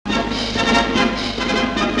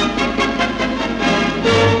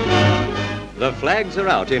The flags are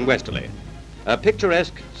out in Westerleigh. A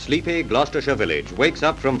picturesque, sleepy Gloucestershire village wakes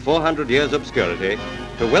up from 400 years' obscurity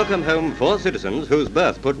to welcome home 4 citizens whose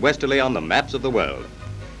birth put Westerleigh on the maps of the world.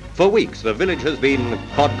 For weeks, the village has been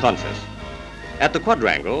pod-conscious. At the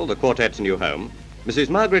Quadrangle, the quartet's new home, Mrs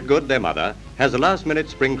Margaret Good, their mother, has a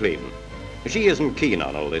last-minute spring clean. She isn't keen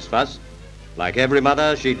on all this fuss. Like every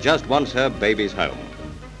mother, she just wants her babies home.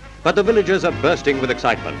 But the villagers are bursting with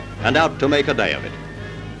excitement and out to make a day of it.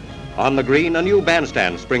 On the green, a new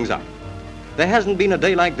bandstand springs up. There hasn't been a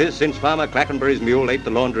day like this since Farmer Clackenbury's mule ate the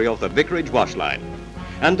laundry off the vicarage wash line.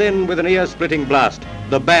 And then, with an ear-splitting blast,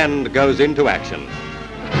 the band goes into action.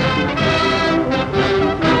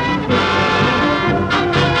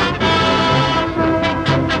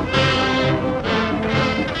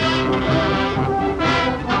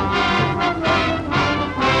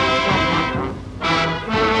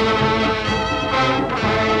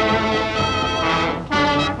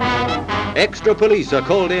 Extra police are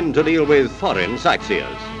called in to deal with foreign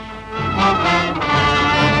sightseers.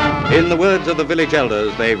 In the words of the village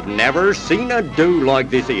elders, they've never seen a do like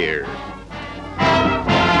this here.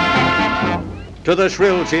 To the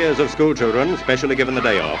shrill cheers of schoolchildren, specially given the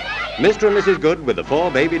day off, Mr. and Mrs. Good, with the 4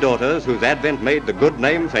 baby daughters whose advent made the Good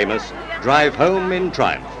name famous, drive home in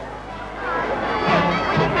triumph.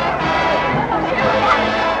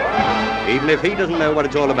 Even if he doesn't know what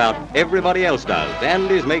it's all about, everybody else does, and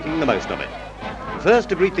is making the most of it. First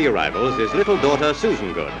to greet the arrivals is little daughter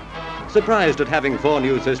Susan Good. Surprised at having 4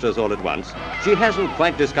 new sisters all at once, she hasn't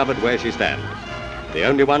quite discovered where she stands. The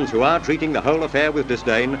only ones who are treating the whole affair with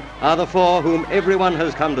disdain are the 4 whom everyone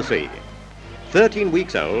has come to see. 13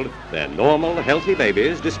 weeks old, they're normal, healthy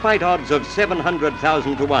babies, despite odds of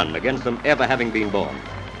 700,000 to 1 against them ever having been born.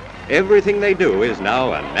 Everything they do is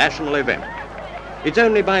now a national event. It's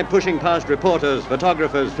only by pushing past reporters,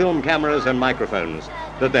 photographers, film cameras and microphones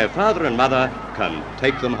that their father and mother can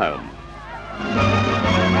take them home.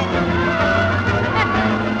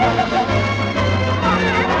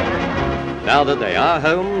 Now that they are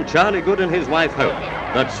home, Charlie Good and his wife hope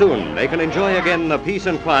that soon they can enjoy again the peace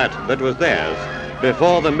and quiet that was theirs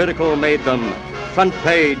before the miracle made them front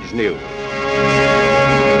page news.